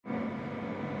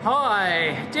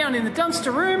Hi, down in the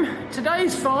dumpster room,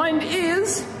 today's find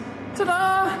is,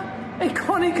 ta-da, a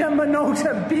Konika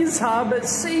Minolta bizhub at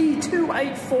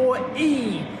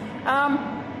C284e.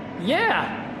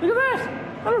 Yeah, look at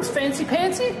that. That looks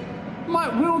fancy-pancy.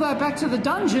 Might wheel that back to the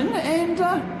dungeon and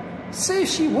see if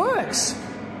she works.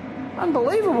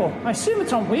 Unbelievable. I assume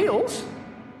it's on wheels.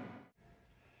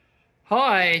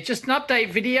 Hi, just an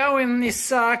update video in this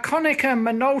Konika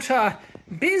Minolta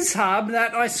bizhub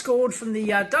that I scored from the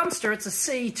dumpster. It's a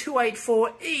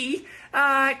C284e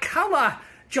colour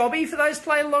jobby for those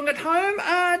playing along at home.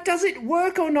 Does it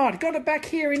work or not? Got it back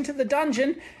here into the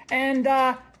dungeon and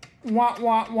it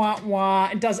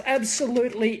does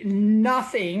absolutely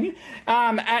nothing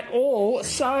at all.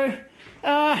 So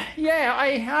yeah,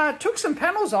 I took some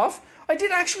panels off. I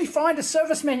did actually find a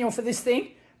service manual for this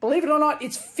thing. Believe it or not,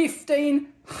 it's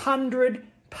 1,500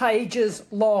 pages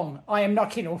long. I am not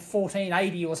kidding, or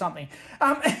 1480 or something.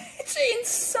 It's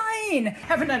insane.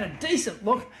 Haven't had a decent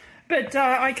look, but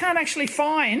I can't actually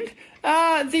find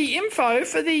the info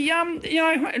for the, you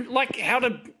know, like how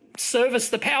to service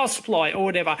the power supply or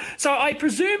whatever. So I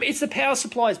presume it's the power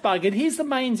supply's buggered. Here's the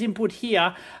mains input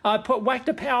here. I whacked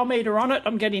a power meter on it.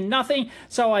 I'm getting nothing.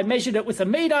 So I measured it with a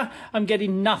meter. I'm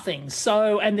getting nothing.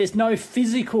 So, and there's no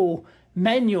physical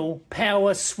manual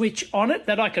power switch on it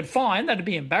that I could find. That'd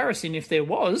be embarrassing if there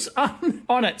was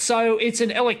on it. So it's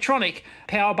an electronic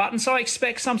power button. So I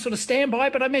expect some sort of standby,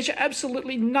 but I measure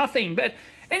absolutely nothing. But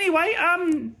anyway,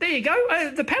 there you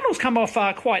go. The panels come off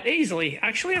quite easily,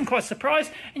 actually. I'm quite surprised.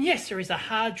 And yes, there is a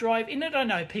hard drive in it. I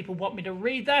know people want me to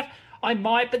read that. I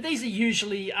might, but these are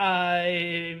usually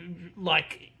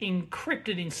like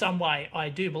encrypted in some way, I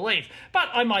do believe. But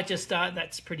I might just,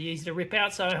 that's pretty easy to rip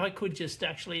out, so I could just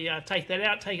actually take that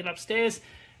out, take it upstairs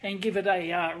and give it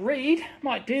a read.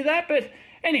 Might do that, but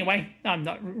anyway, I'm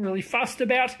not really fussed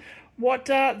about what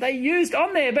they used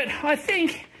on there. But I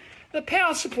think the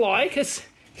power supply, because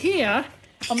here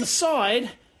on the side,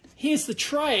 here's the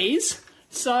trays.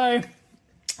 So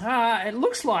it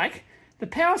looks like the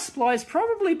power supply is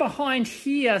probably behind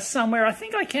here somewhere. I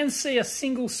think I can see a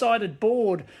single-sided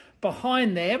board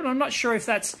behind there, but I'm not sure if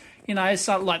that's, you know,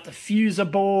 something like the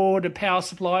fuser board, a power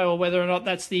supply, or whether or not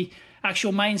that's the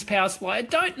actual mains power supply. I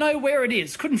don't know where it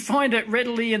is. Couldn't find it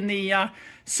readily in the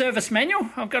service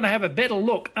manual. I've got to have a better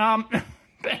look.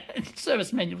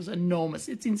 Service manual is enormous.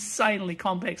 It's insanely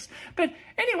complex. But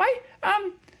anyway,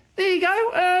 there you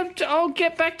go. I'll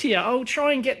get back to you. I'll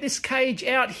try and get this cage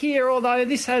out here, although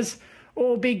this has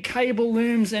all big cable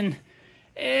looms and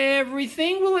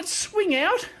everything. Will it swing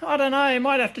out? I don't know. I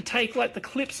might have to take like the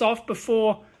clips off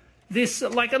before this,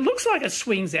 like it looks like it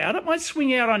swings out. It might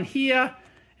swing out on here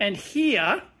and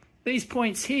here, these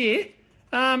points here.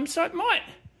 So it might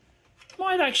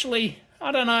actually,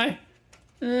 I don't know.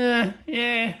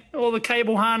 Yeah, all the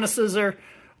cable harnesses are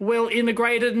well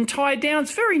integrated and tied down.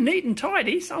 It's very neat and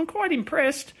tidy, so I'm quite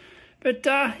impressed. But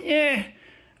yeah,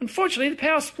 unfortunately, the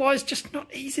power supply is just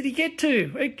not easy to get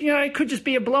to. It could just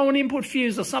be a blown input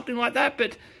fuse or something like that,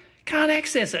 but can't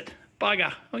access it.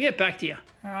 Bugger. I'll get back to you.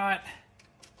 All right.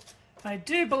 I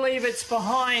do believe it's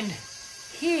behind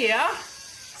here,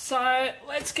 so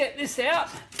let's get this out.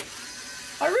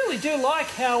 I really do like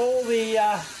how all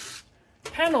the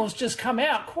panels just come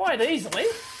out quite easily.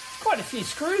 Quite a few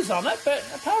screws on it, but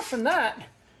apart from that,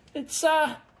 it's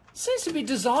seems to be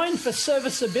designed for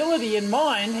serviceability in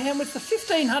mind, and with the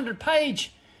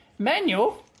 1,500-page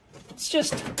manual, it's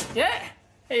just, yeah,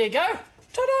 there you go.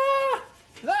 Ta-da!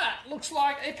 That looks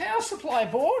like a power supply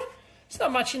board. It's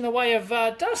not much in the way of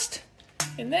dust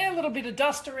in there. A little bit of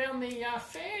dust around the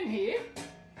fan here.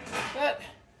 But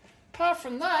apart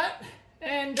from that,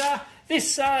 and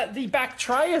this, the back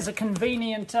tray is a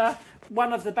convenient,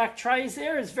 one of the back trays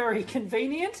there is very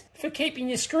convenient for keeping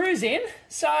your screws in.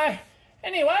 So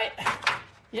anyway,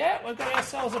 yeah, we've got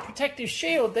ourselves a protective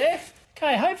shield there.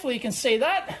 Okay, hopefully you can see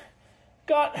that.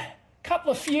 Got a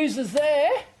couple of fuses there,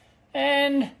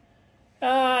 and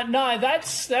no,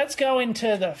 that's going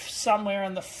to the somewhere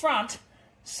in the front.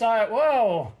 So,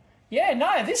 whoa, yeah,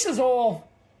 no, this is all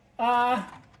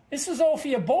for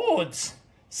your boards.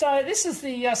 So this is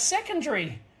the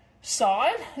secondary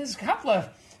side. There's a couple of,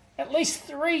 at least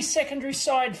 3 secondary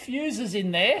side fuses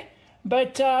in there.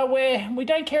 But we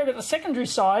don't care about the secondary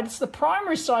side. It's the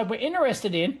primary side we're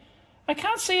interested in. I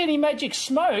can't see any magic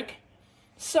smoke,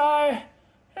 so I'm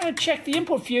going to check the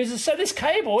input fuses. So this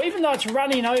cable, even though it's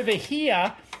running over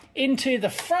here into the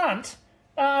front,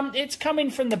 it's coming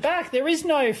from the back. There is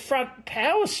no front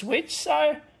power switch,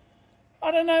 so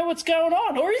I don't know what's going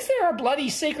on. Or is there a bloody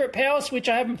secret power switch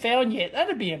I haven't found yet?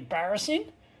 That'd be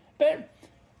embarrassing. But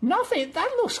nothing.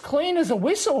 That looks clean as a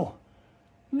whistle.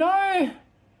 No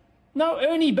No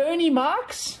Ernie Bernie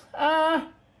marks.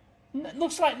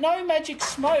 Looks like no magic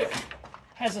smoke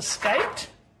has escaped.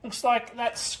 Looks like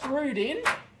that's screwed in.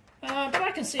 But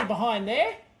I can see behind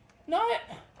there. No,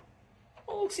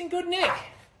 all looks in good nick.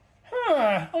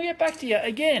 I'll get back to you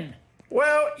again.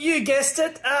 Well, you guessed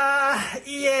it.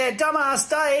 Yeah, dumbass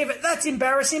Dave, that's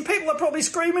embarrassing. People are probably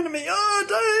screaming at me, oh,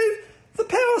 Dave, the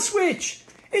power switch.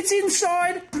 It's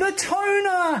inside the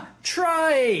toner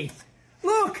tray.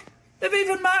 Look, they've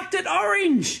even marked it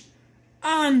orange.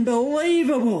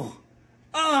 Unbelievable.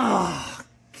 Oh,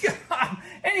 God.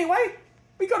 Anyway,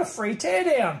 we got a free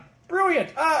teardown. Brilliant.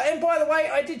 And by the way,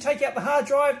 I did take out the hard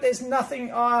drive. There's nothing,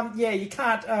 yeah, you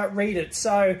can't read it.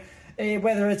 So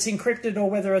whether it's encrypted or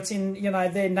whether it's in, you know,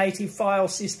 their native file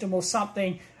system or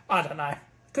something, I don't know.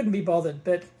 Couldn't be bothered,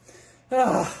 but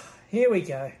here we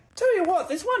go. Tell you what,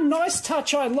 there's one nice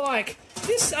touch I like.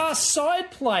 This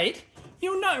side plate,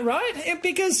 you'll know, right?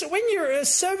 Because when you're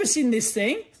servicing this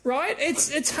thing, right,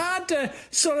 it's hard to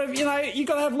sort of, you know, you've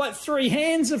got to have like 3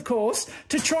 hands, of course,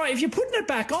 to try. If you're putting it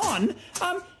back on,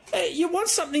 you want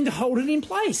something to hold it in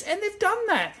place, and they've done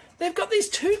that. They've got these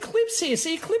 2 clips here, so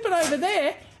you clip it over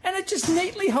there, and it just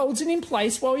neatly holds it in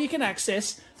place while you can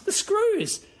access the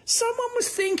screws. Someone was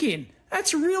thinking.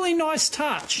 That's a really nice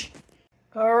touch.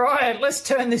 All right, let's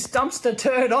turn this dumpster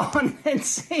turd on and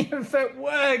see if it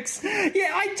works. Yeah,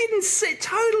 I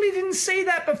totally didn't see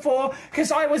that before because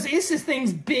this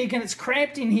thing's big and it's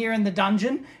cramped in here in the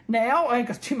dungeon. Now I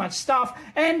got too much stuff,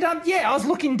 and yeah, I was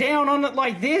looking down on it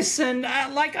like this, and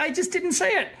like I just didn't see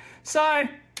it. So,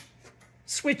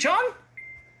 switch on.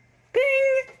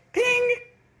 Ping, ping,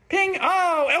 ping.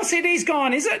 Oh, LCD's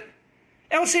gone, is it?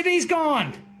 LCD's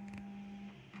gone.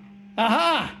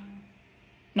 Aha.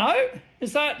 No.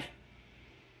 Is that...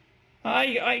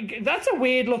 that's a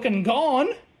weird looking gone.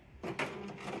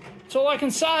 That's all I can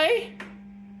say.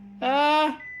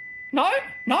 No,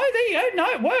 there you go. No,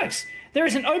 it works. There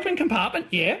is an open compartment.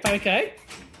 Yeah, okay.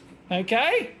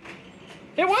 Okay.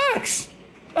 It works.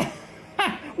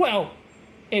 Well,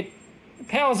 it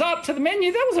powers up to the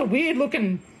menu. That was a weird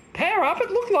looking power up. It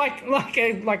looked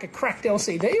like a cracked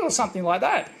LCD or something like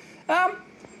that. All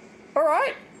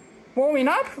right. Warming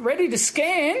up, ready to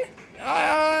scan.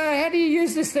 How do you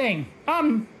use this thing?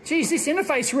 Geez, this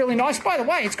interface is really nice. By the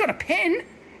way, it's got a pen.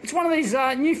 It's one of these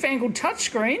newfangled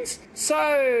touchscreens.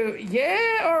 So,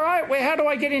 yeah, all right. Well, how do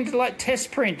I get into, like,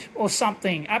 test print or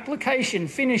something? Application,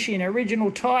 finishing,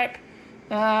 original type.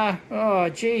 Oh,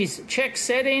 geez, check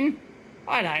setting.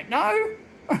 I don't know.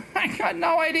 I got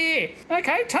no idea.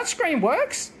 Okay, touchscreen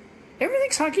works.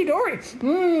 Everything's hunky-dory.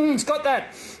 It's got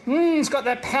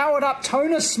that powered-up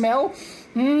toner smell.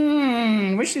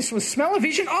 Wish this was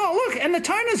smell-o-vision. Oh, look, and the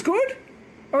toner's good.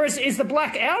 Or is the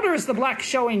black out, or is the black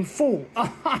showing full?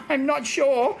 I'm not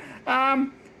sure.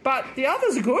 But the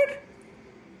others are good.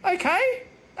 Okay.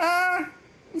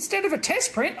 Instead of a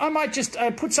test print, I might just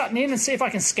put something in and see if I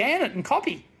can scan it and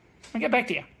copy. I'll get back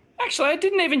to you. Actually, I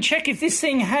didn't even check if this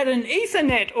thing had an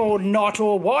Ethernet or not,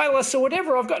 or wireless or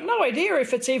whatever. I've got no idea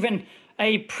if it's even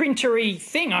a printery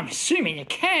thing. I'm assuming you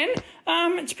can.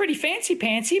 It's pretty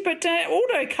fancy-pantsy, but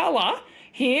auto color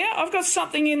here. I've got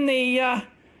something in the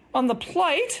on the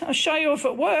plate. I'll show you if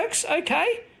it works.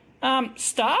 Okay.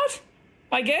 Start,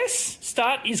 I guess.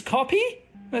 Start is copy.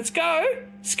 Let's go.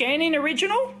 Scanning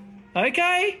original.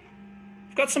 Okay.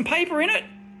 I've got some paper in it.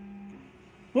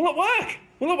 Will it work?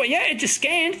 Will it work? Yeah, it just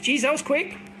scanned. Jeez, that was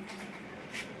quick.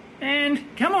 And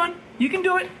come on, you can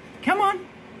do it. Come on.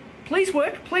 Please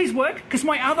work, because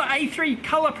my other A3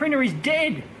 colour printer is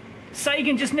dead.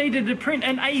 Sagan just needed to print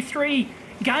an A3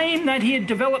 game that he had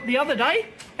developed the other day,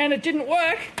 and it didn't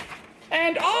work.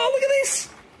 And, oh, look at this.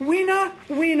 Winner,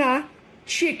 winner,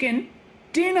 chicken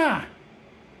dinner.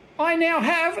 I now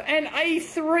have an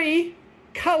A3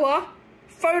 colour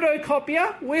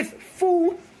photocopier with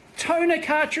full toner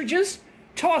cartridges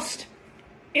tossed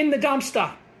in the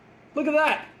dumpster. Look at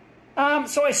that.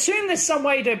 So I assume there's some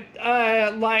way to,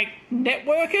 like,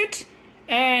 network it,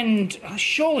 and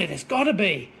surely there's got to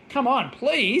be. Come on,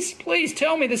 please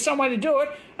tell me there's some way to do it.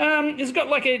 It's got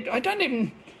like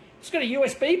it's got a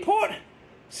USB port.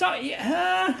 So,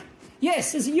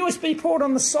 yes, there's a USB port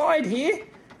on the side here.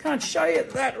 Can't show you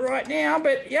that right now,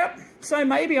 but yep. So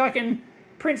maybe I can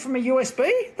print from a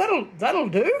USB. That'll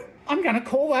do. I'm going to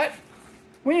call that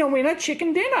winner, winner,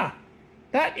 chicken dinner.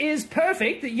 That is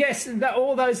perfect. Yes,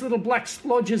 all those little black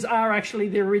splodges are actually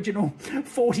the original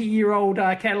 40-year-old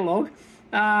catalogue.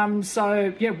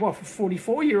 So, yeah, well,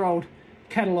 44-year-old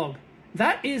catalogue.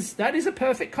 That is a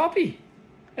perfect copy.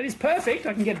 That is perfect.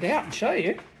 I can get it out and show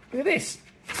you. Look at this.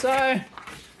 So,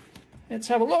 let's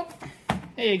have a look.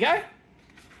 There you go.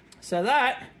 So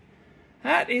that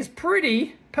That is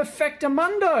pretty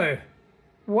perfectamundo.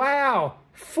 Wow.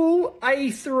 Full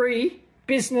A3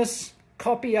 business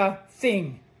copier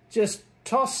thing. Just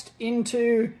tossed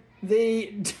into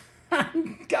the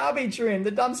garbage room,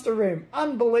 the dumpster room.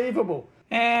 Unbelievable.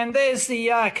 And there's the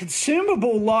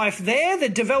consumable life there, the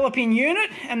developing unit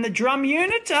and the drum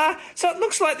unit. So it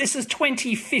looks like this is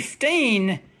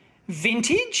 2015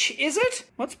 vintage, is it?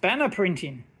 What's banner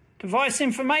printing? Device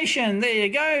information, there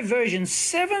you go, version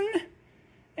 7.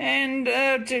 And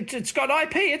it's got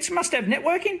IP, it must have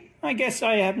networking. I guess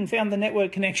I haven't found the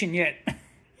network connection yet.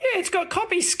 Yeah, it's got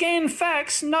copy, scan,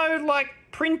 fax, no like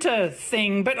printer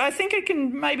thing, but I think it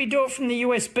can maybe do it from the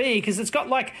USB because it's got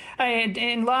like an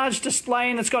enlarged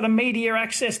display and it's got a media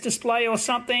access display or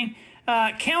something.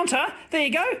 Counter, there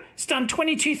you go. It's done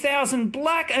 22,000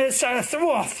 black, so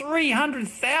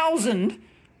 300,000.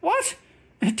 What?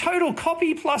 Total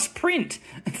copy plus print,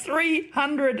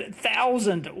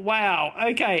 300,000. Wow.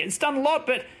 Okay, it's done a lot,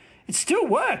 but it still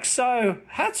works, so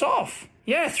hats off.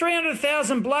 Yeah,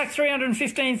 300,000 black,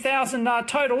 315,000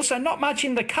 total, so not much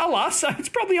in the colour, so it's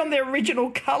probably on their original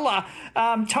colour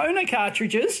toner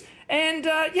cartridges. And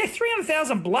yeah,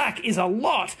 300,000 black is a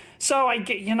lot. So I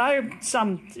get, you know,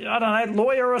 some, I don't know,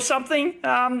 lawyer or something,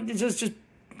 just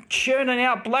churning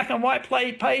out black and white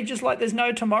pages like there's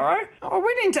no tomorrow. I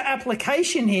went into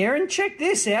application here and check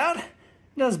this out. It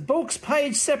does books,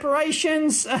 page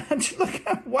separations. Look,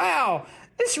 wow.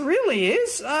 This really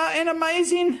is an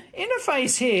amazing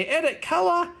interface here. Edit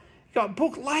color, got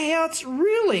book layouts,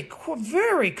 really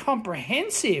very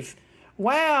comprehensive.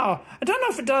 Wow. I don't know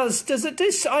if it does it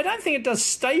do, I don't think it does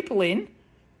stapling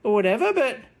or whatever,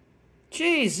 but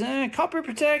geez, copy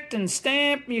protect and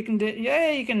stamp, you can do,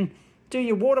 yeah, you can do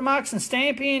your watermarks and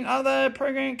stamping, other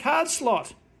programming card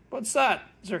slot. What's that?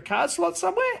 Is there a card slot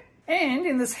somewhere? And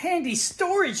in this handy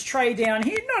storage tray down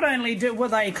here, not only were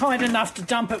they kind enough to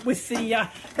dump it with the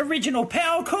original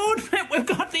power cord, but we've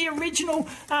got the original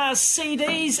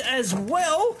CDs as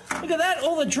well. Look at that,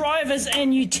 all the drivers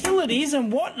and utilities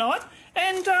and whatnot.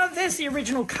 And there's the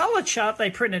original colour chart they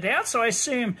printed out, so I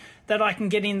assume that I can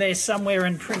get in there somewhere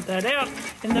and print that out.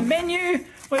 In the menu,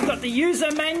 we've got the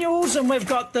user manuals and we've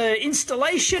got the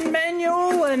installation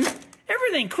manual and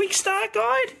everything. Quick start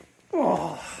guide.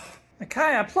 Oh.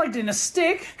 Okay, I plugged in a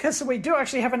stick because we do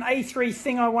actually have an A3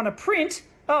 thing I want to print.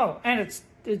 Oh, and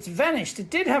it's vanished.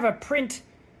 It did have a print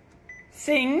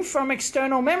thing from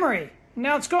external memory.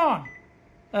 Now it's gone.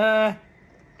 Do I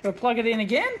plug it in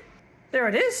again? There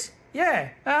it is. Yeah,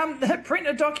 print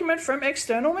a document from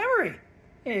external memory.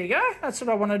 There you go. That's what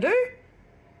I want to do.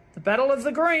 The Battle of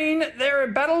the Green.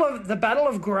 The Battle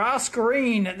of Grass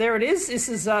Green. There it is. This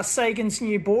is Sagan's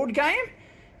new board game.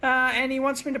 And he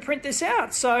wants me to print this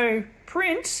out. So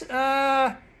print,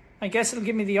 I guess it'll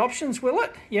give me the options, will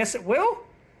it? Yes, it will.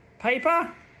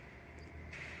 Paper.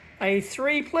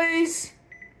 A3, please.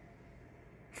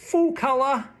 Full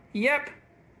colour. Yep.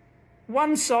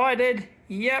 One-sided.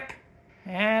 Yep.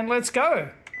 And let's go.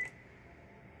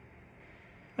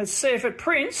 Let's see if it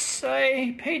prints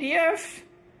a PDF.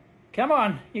 Come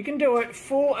on, you can do it.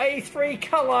 Full A3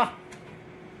 colour.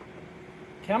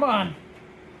 Come on.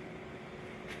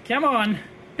 Come on,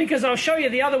 because I'll show you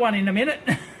the other one in a minute.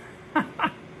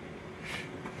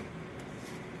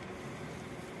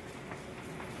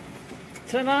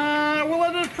 Ta-da! Well,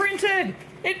 it had printed!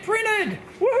 It printed!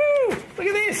 Woohoo! Look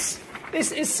at this!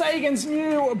 This is Sagan's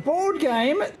new board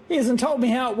game. He hasn't told me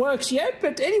how it works yet,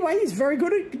 but anyway, he's very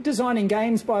good at designing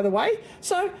games, by the way.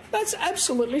 So that's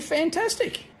absolutely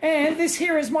fantastic. And this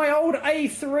here is my old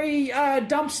A3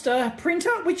 dumpster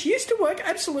printer, which used to work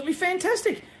absolutely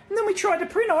fantastic. And then we tried to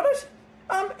print on it,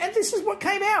 and this is what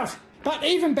came out. But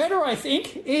even better, I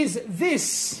think, is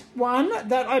this one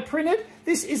that I printed.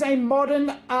 This is a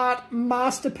modern art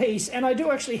masterpiece, and I do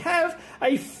actually have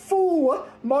a full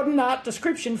modern art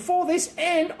description for this,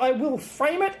 and I will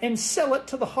frame it and sell it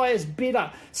to the highest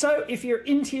bidder. So if you're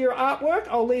into your artwork,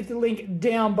 I'll leave the link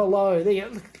down below. There you go.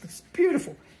 Look, it's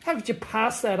beautiful. How could you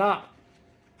pass that up?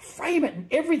 Frame it and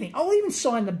everything. I'll even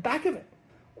sign the back of it.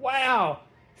 Wow.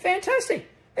 Fantastic.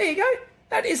 There you go.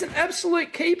 That is an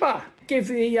absolute keeper. Give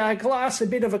the glass a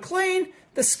bit of a clean.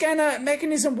 The scanner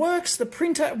mechanism works. The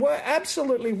printer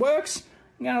absolutely works.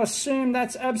 I'm going to assume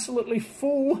that's absolutely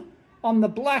full on the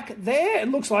black there. It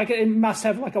looks like it must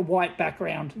have like a white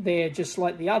background there, just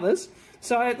like the others.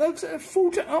 So it looks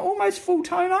full, almost full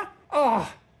toner.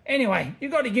 Oh, anyway,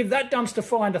 you've got to give that dumpster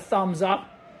find a thumbs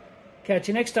up. Catch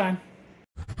you next time.